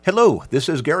Hello, this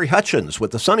is Gary Hutchins with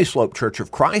the Sunny Slope Church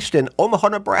of Christ in Omaha,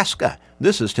 Nebraska.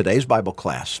 This is today's Bible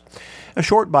class, a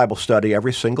short Bible study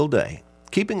every single day,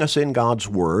 keeping us in God's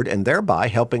Word and thereby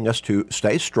helping us to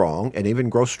stay strong and even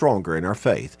grow stronger in our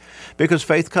faith, because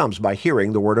faith comes by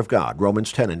hearing the Word of God,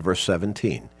 Romans 10 and verse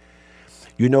 17.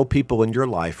 You know people in your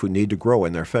life who need to grow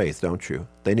in their faith, don't you?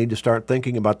 They need to start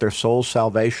thinking about their soul's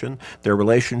salvation, their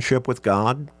relationship with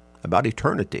God, about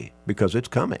eternity, because it's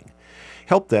coming.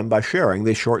 Help them by sharing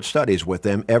these short studies with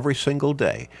them every single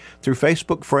day through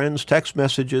Facebook friends, text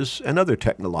messages, and other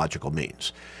technological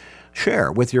means.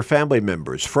 Share with your family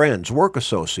members, friends, work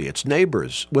associates,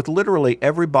 neighbors, with literally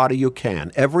everybody you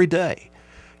can every day.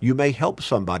 You may help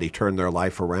somebody turn their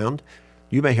life around.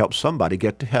 You may help somebody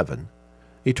get to heaven.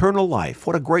 Eternal life,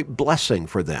 what a great blessing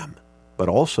for them, but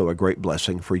also a great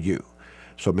blessing for you.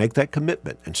 So make that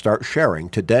commitment and start sharing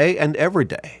today and every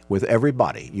day with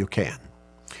everybody you can.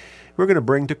 We're going to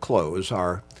bring to close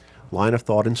our line of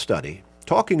thought and study,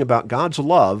 talking about God's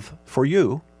love for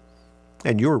you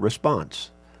and your response.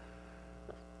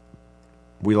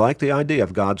 We like the idea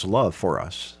of God's love for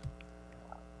us,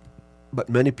 but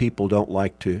many people don't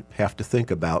like to have to think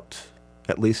about,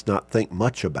 at least not think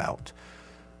much about,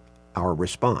 our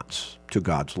response to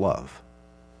God's love.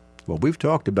 Well, we've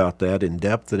talked about that in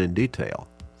depth and in detail.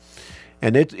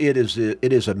 And it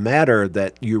is a matter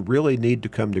that you really need to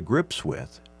come to grips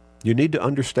with. You need to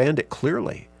understand it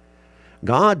clearly.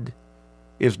 God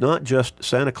is not just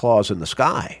Santa Claus in the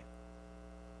sky.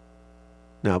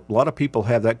 Now, a lot of people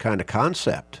have that kind of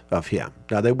concept of him.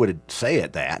 Now, they would say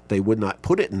it that. They would not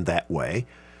put it in that way.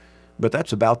 But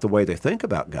that's about the way they think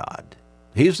about God.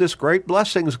 He's this great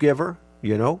blessings giver,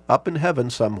 up in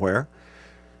heaven somewhere.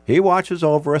 He watches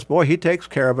over us. Boy, he takes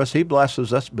care of us. He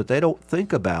blesses us. But they don't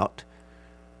think about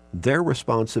their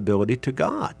responsibility to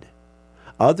God,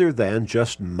 other than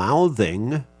just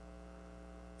mouthing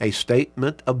a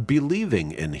statement of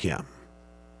believing in him.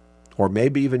 Or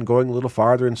maybe even going a little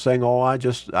farther and saying,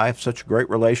 I have such a great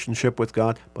relationship with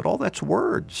God. But all that's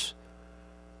words.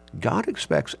 God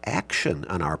expects action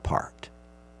on our part.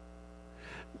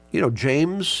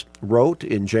 James wrote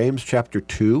in James chapter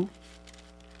 2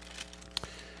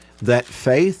 that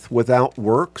faith without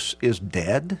works is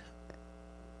dead.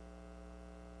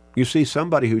 You see,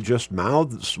 somebody who just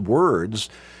mouths words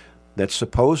that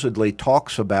supposedly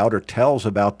talks about or tells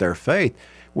about their faith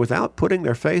without putting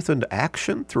their faith into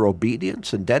action through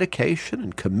obedience and dedication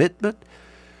and commitment,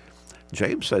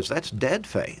 James says that's dead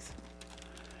faith.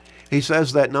 He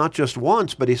says that not just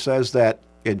once, but he says that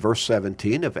in verse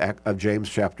 17 of James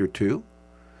chapter 2.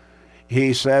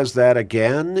 He says that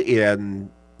again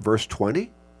in verse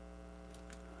 20.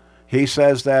 He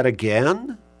says that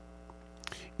again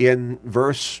in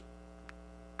verse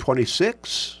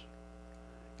 26,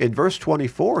 in verse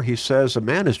 24, he says, a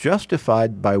man is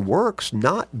justified by works,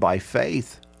 not by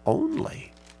faith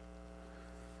only.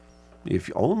 If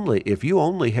you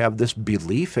only have this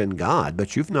belief in God,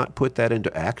 but you've not put that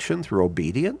into action through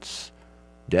obedience,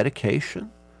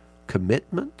 dedication,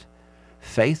 commitment,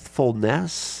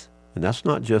 faithfulness, and that's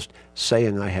not just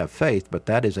saying I have faith, but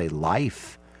that is a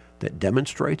life that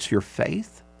demonstrates your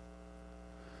faith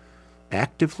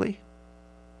actively,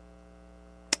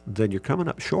 then you're coming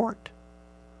up short.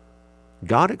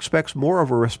 God expects more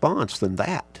of a response than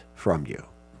that from you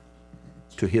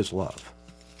to his love.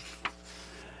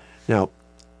 Now,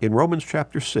 in Romans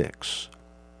chapter 6,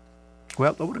 I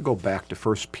want to go back to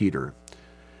 1 Peter.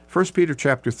 1 Peter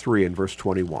chapter 3 and verse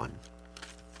 21.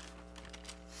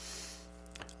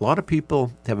 A lot of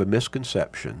people have a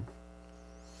misconception,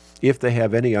 if they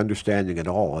have any understanding at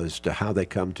all, as to how they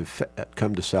come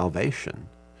to salvation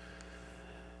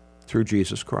through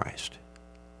Jesus Christ.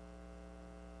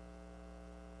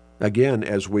 Again,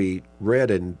 as we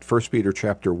read in 1 Peter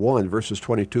chapter 1, verses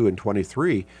 22 and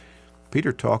 23,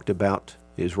 Peter talked about,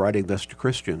 his writing this to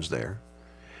Christians there,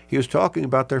 he was talking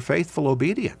about their faithful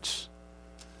obedience.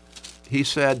 He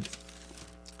said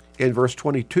in verse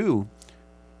 22,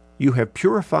 you have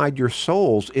purified your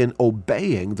souls in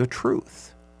obeying the truth.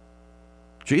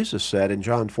 Jesus said in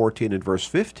John 14 and verse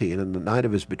 15, in the night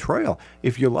of his betrayal,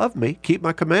 if you love me, keep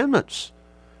my commandments.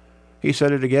 He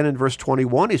said it again in verse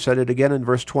 21. He said it again in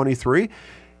verse 23.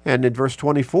 And in verse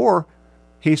 24,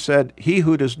 he said, he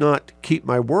who does not keep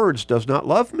my words does not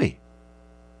love me.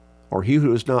 Or he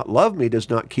who does not love me does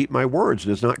not keep my words,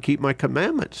 does not keep my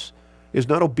commandments, is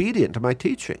not obedient to my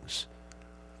teachings.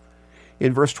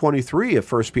 In verse 23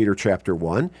 of 1 Peter chapter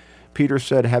 1, Peter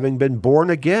said, having been born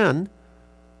again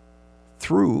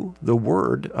through the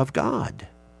Word of God.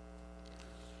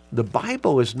 The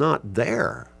Bible is not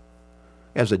there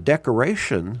as a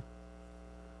decoration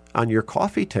on your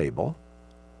coffee table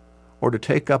or to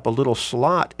take up a little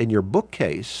slot in your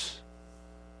bookcase.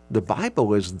 The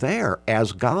Bible is there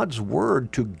as God's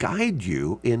Word to guide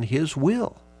you in His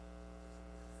will.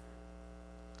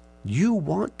 You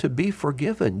want to be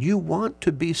forgiven. You want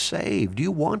to be saved.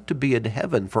 You want to be in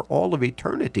heaven for all of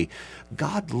eternity.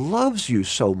 God loves you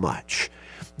so much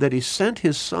that He sent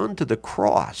His Son to the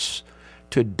cross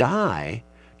to die,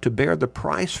 to bear the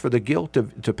price for the guilt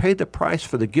of, to pay the price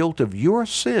for the guilt of your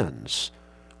sins.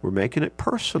 We're making it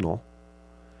personal,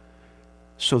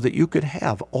 so that you could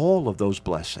have all of those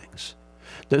blessings,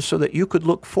 so that you could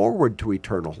look forward to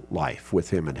eternal life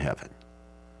with Him in heaven.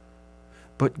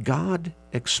 But God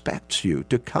expects you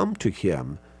to come to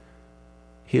Him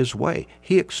His way.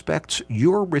 He expects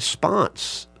your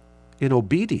response in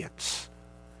obedience.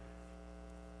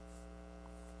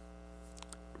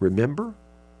 Remember,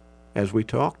 as we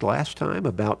talked last time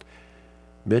about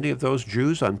many of those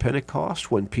Jews on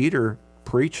Pentecost, when Peter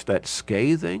preached that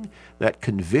scathing, that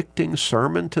convicting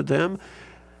sermon to them,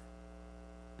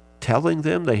 telling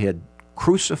them they had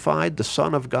crucified the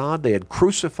Son of God, they had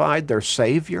crucified their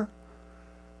Savior,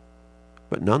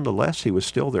 but nonetheless He was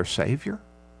still their Savior.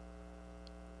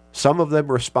 Some of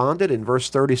them responded in verse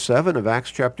 37 of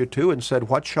Acts chapter 2 and said,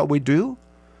 "What shall we do?"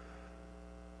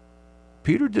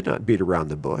 Peter did not beat around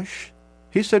the bush.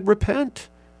 He said, "Repent.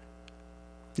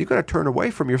 You've got to turn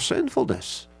away from your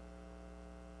sinfulness."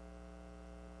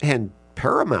 And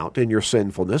paramount in your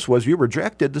sinfulness was you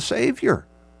rejected the Savior.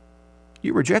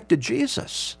 You rejected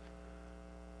Jesus.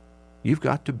 You've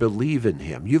got to believe in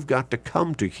Him. You've got to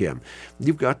come to Him.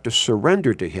 You've got to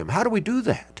surrender to Him. How do we do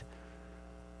that?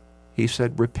 He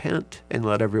said, "Repent and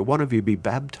let every one of you be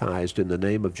baptized in the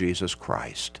name of Jesus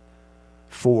Christ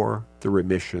for the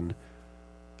remission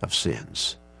of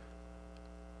sins."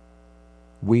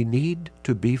 We need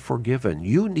to be forgiven.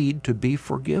 You need to be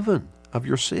forgiven of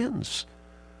your sins.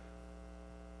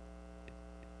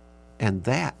 And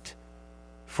that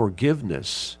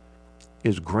forgiveness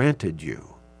is granted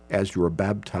you as you are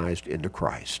baptized into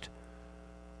Christ.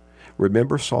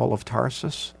 Remember Saul of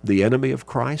Tarsus, the enemy of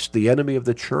Christ, the enemy of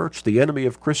the church, the enemy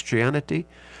of Christianity,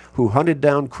 who hunted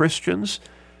down Christians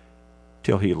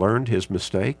till he learned his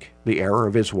mistake, the error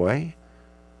of his way,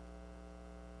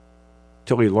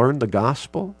 till he learned the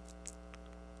gospel.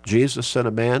 Jesus sent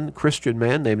a Christian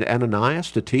man named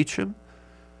Ananias to teach him.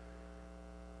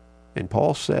 And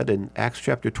Paul said in Acts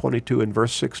chapter 22 and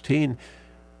verse 16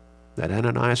 that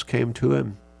Ananias came to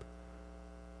him,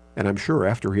 and I'm sure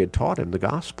after he had taught him the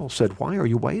gospel, said, "Why are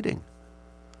you waiting?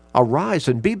 Arise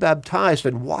and be baptized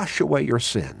and wash away your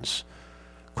sins,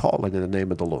 calling in the name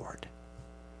of the Lord."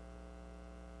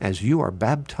 As you are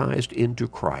baptized into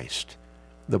Christ,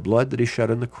 the blood that He shed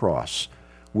on the cross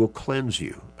will cleanse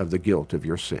you of the guilt of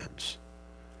your sins.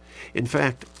 In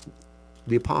fact,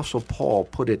 the Apostle Paul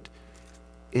put it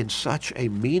in such a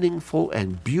meaningful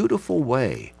and beautiful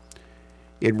way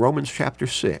in Romans chapter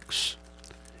 6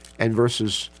 and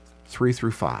verses 3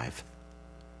 through 5.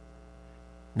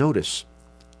 Notice,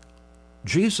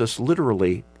 Jesus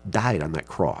literally died on that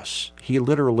cross. He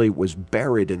literally was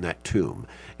buried in that tomb,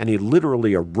 and He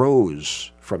literally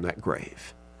arose from that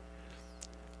grave.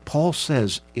 Paul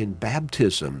says in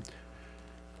baptism,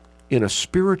 in a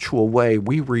spiritual way,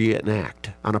 we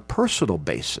reenact on a personal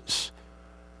basis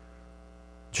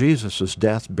Jesus'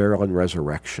 death, burial, and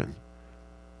resurrection.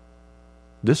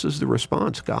 This is the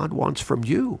response God wants from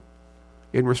you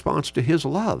in response to His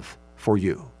love for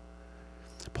you.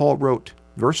 Paul wrote,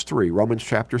 verse 3, Romans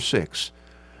chapter 6,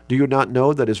 "Do you not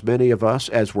know that as many of us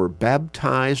as were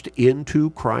baptized into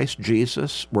Christ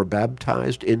Jesus were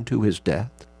baptized into His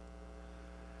death?"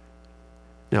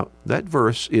 Now, that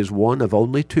verse is one of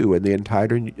only two in the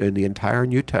entire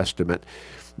New Testament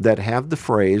that have the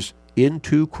phrase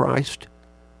 "into Christ"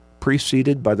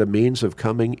 preceded by the means of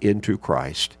coming into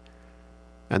Christ.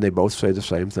 And they both say the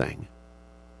same thing.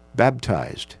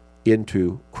 Baptized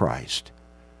into Christ.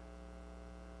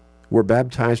 We're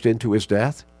baptized into His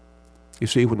death. You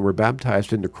see, when we're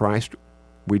baptized into Christ,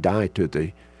 we die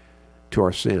to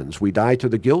our sins. We die to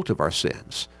the guilt of our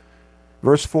sins.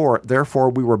 Verse 4, "Therefore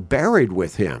we were buried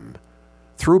with Him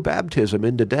through baptism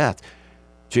into death."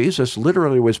 Jesus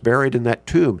literally was buried in that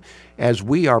tomb. As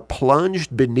we are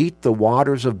plunged beneath the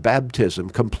waters of baptism,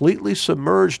 completely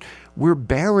submerged, we're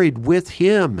buried with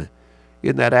Him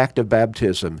in that act of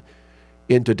baptism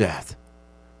into death,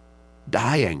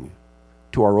 dying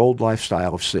to our old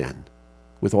lifestyle of sin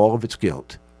with all of its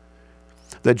guilt.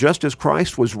 That just as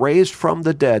Christ was raised from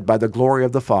the dead by the glory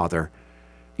of the Father,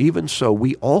 even so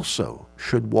we also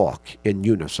should walk in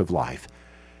newness of life.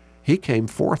 He came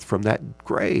forth from that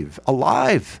grave,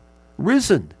 alive,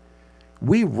 risen.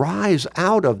 We rise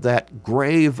out of that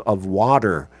grave of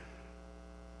water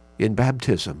in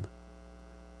baptism.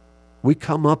 We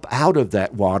come up out of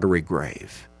that watery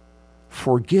grave,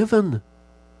 forgiven,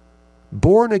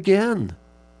 born again.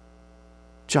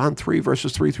 John 3,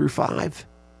 verses 3 through 5.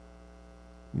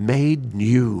 Made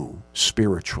new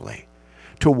spiritually,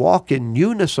 to walk in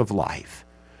newness of life.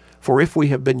 For if we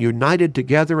have been united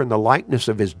together in the likeness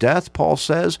of his death, Paul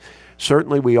says,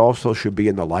 certainly we also should be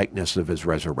in the likeness of his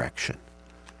resurrection.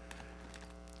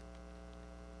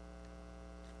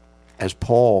 As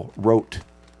Paul wrote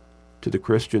to the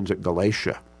Christians at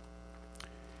Galatia,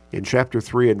 in chapter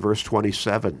 3 and verse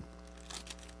 27,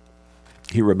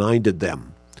 he reminded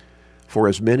them, for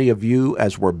as many of you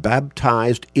as were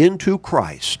baptized into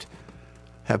Christ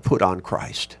have put on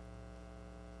Christ.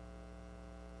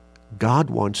 God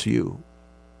wants you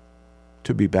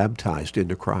to be baptized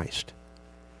into Christ.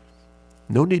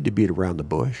 No need to beat around the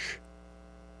bush.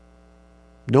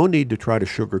 No need to try to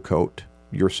sugarcoat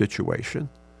your situation.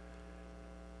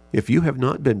 If you have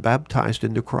not been baptized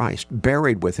into Christ,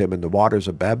 buried with him in the waters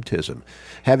of baptism,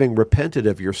 having repented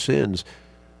of your sins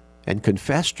and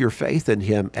confessed your faith in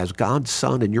him as God's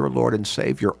Son and your Lord and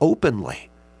Savior openly,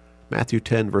 Matthew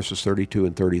 10, verses 32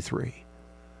 and 33,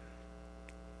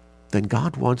 then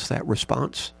God wants that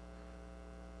response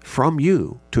from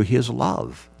you to his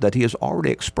love that he has already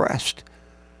expressed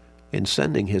in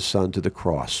sending his Son to the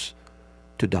cross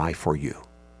to die for you.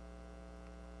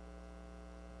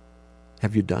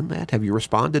 Have you done that? Have you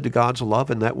responded to God's love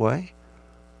in that way?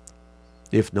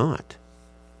 If not,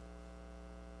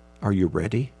 are you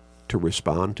ready to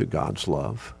respond to God's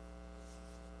love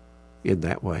in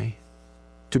that way?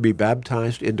 To be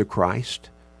baptized into Christ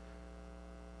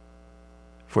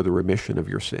for the remission of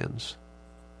your sins?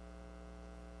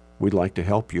 We'd like to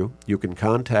help you. You can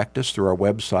contact us through our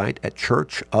website at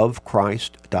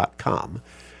churchofchrist.com.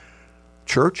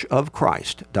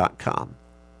 churchofchrist.com.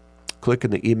 Click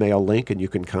in the email link and you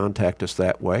can contact us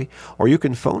that way. Or you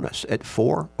can phone us at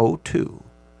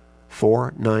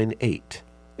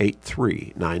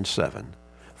 402-498-8397.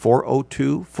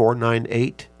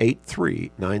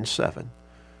 402-498-8397.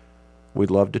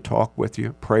 We'd love to talk with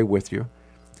you, pray with you.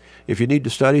 If you need to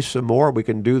study some more, we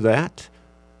can do that.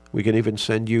 We can even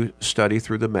send you study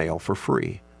through the mail for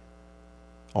free.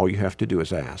 All you have to do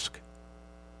is ask.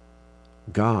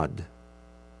 God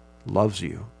loves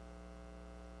you.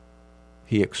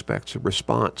 He expects a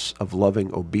response of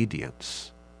loving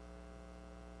obedience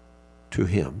to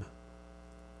him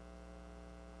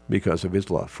because of his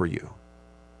love for you.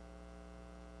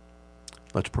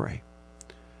 Let's pray.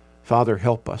 Father,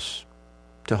 help us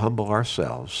to humble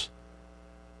ourselves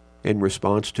in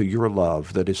response to your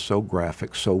love that is so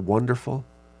graphic, so wonderful,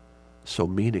 so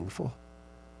meaningful.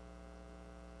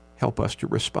 Help us to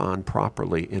respond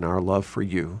properly in our love for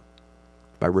you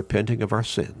by repenting of our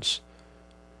sins,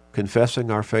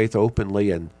 confessing our faith openly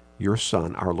in your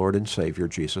Son, our Lord and Savior,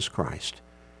 Jesus Christ,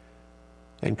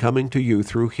 and coming to you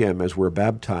through him as we're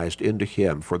baptized into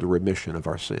him for the remission of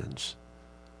our sins,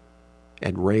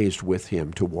 and raised with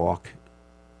him to walk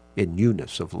in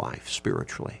newness of life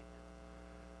spiritually.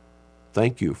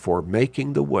 Thank you for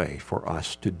making the way for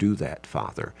us to do that,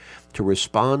 Father, to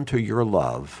respond to your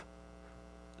love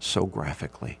so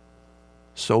graphically,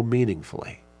 so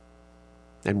meaningfully,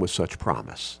 and with such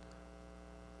promise.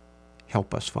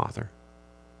 Help us, Father,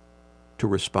 to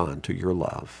respond to your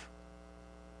love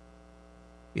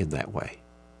in that way.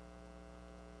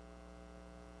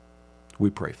 We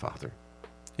pray, Father,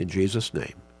 in Jesus'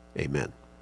 name, amen.